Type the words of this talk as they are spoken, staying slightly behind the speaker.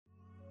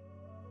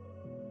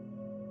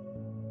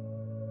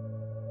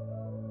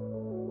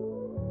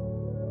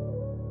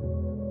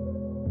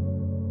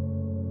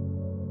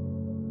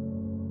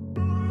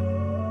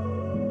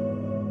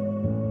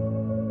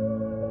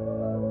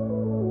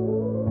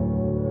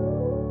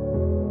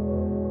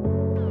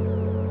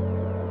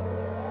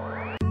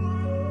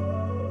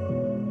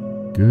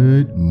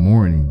Good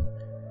morning.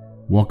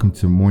 Welcome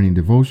to Morning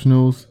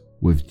Devotionals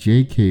with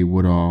J.K.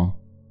 Woodall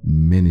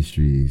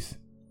Ministries.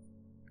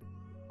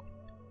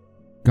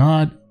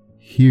 God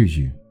hears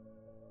you.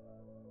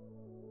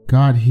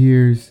 God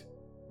hears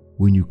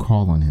when you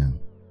call on Him.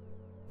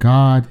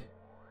 God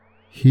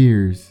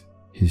hears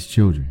His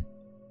children.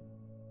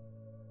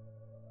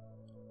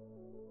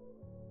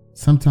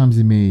 Sometimes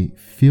it may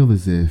feel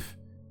as if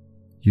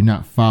you're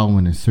not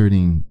following a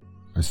certain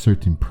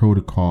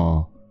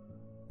protocol,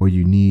 or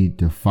you need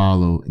to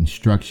follow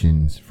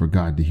instructions for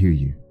God to hear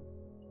you.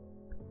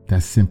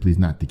 That simply is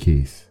not the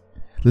case.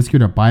 Let's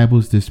get our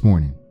Bibles this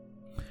morning.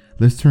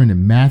 Let's turn to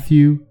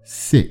Matthew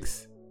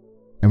 6,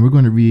 and we're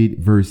going to read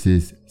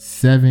verses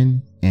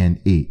 7 and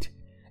 8.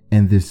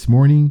 And this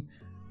morning,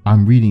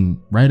 I'm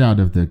reading right out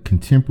of the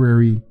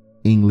Contemporary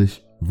English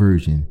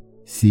Version,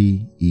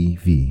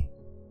 CEV.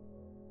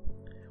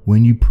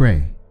 When you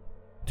pray,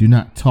 do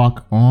not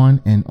talk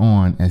on and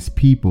on as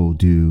people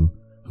do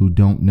who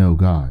don't know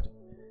God.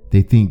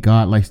 They think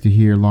God likes to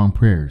hear long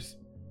prayers.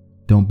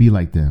 Don't be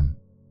like them.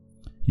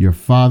 Your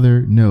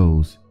Father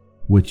knows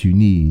what you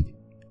need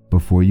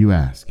before you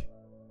ask.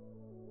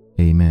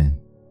 Amen.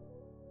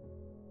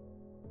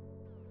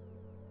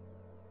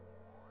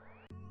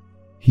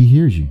 He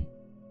hears you.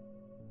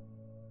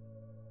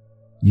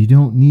 You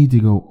don't need to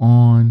go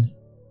on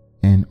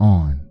and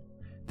on.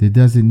 There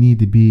doesn't need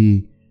to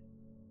be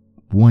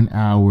 1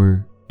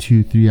 hour,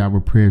 2-3 hour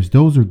prayers.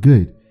 Those are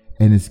good.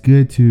 And it's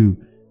good to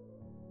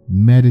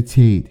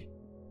meditate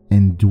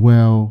and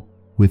dwell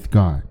with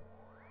God.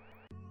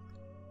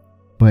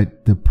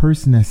 But the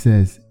person that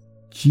says,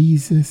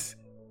 Jesus,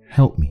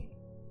 help me,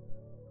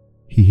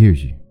 He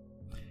hears you.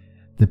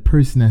 The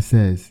person that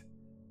says,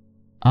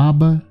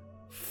 Abba,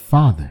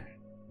 Father,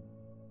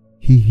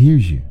 He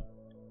hears you.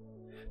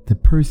 The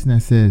person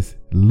that says,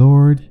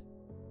 Lord,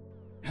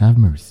 have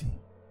mercy,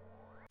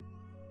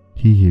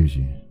 He hears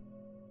you.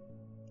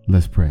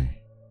 Let's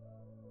pray.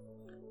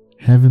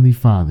 Heavenly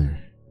Father,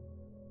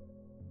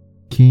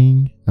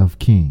 King of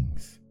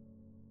kings,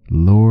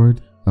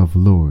 Lord of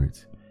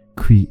lords,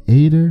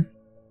 Creator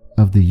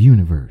of the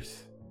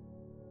universe,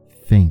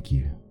 thank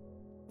you.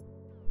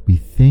 We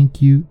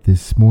thank you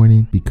this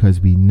morning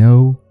because we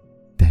know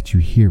that you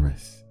hear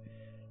us.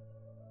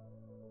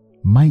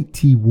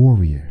 Mighty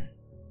warrior,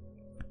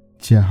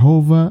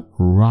 Jehovah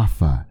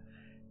Rapha,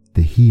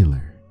 the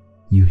healer,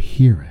 you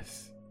hear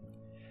us.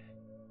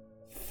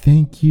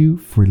 Thank you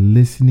for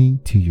listening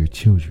to your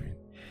children.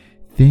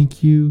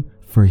 Thank you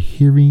for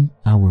hearing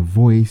our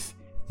voice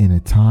in a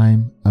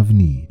time of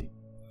need.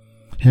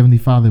 Heavenly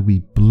Father,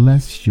 we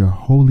bless your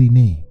holy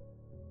name.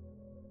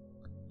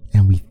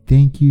 And we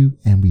thank you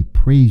and we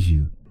praise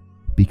you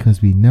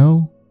because we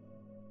know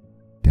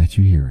that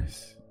you hear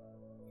us.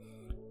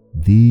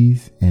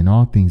 These and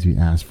all things we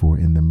ask for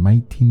in the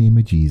mighty name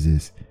of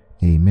Jesus.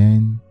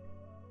 Amen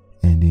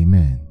and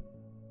amen.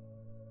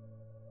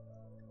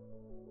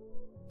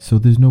 So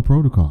there's no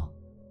protocol.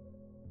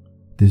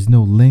 There's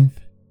no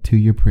length to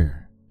your prayer.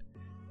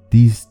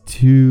 These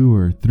 2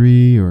 or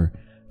 3 or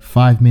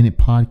 5 minute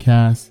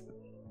podcasts,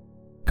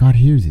 God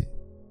hears it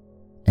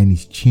and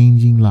He's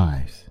changing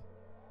lives.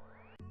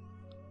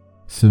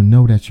 So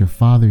know that your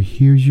Father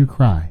hears your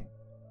cry,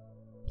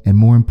 and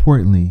more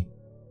importantly,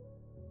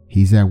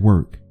 He's at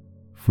work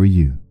for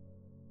you.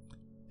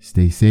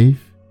 Stay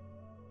safe,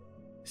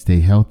 stay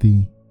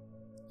healthy,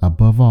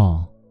 above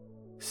all,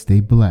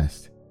 stay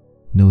blessed.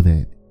 Know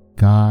that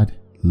God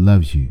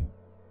loves you.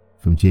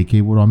 From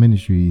J.K. Woodall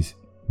Ministries,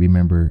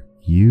 remember,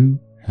 you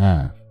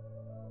have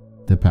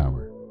the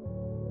power.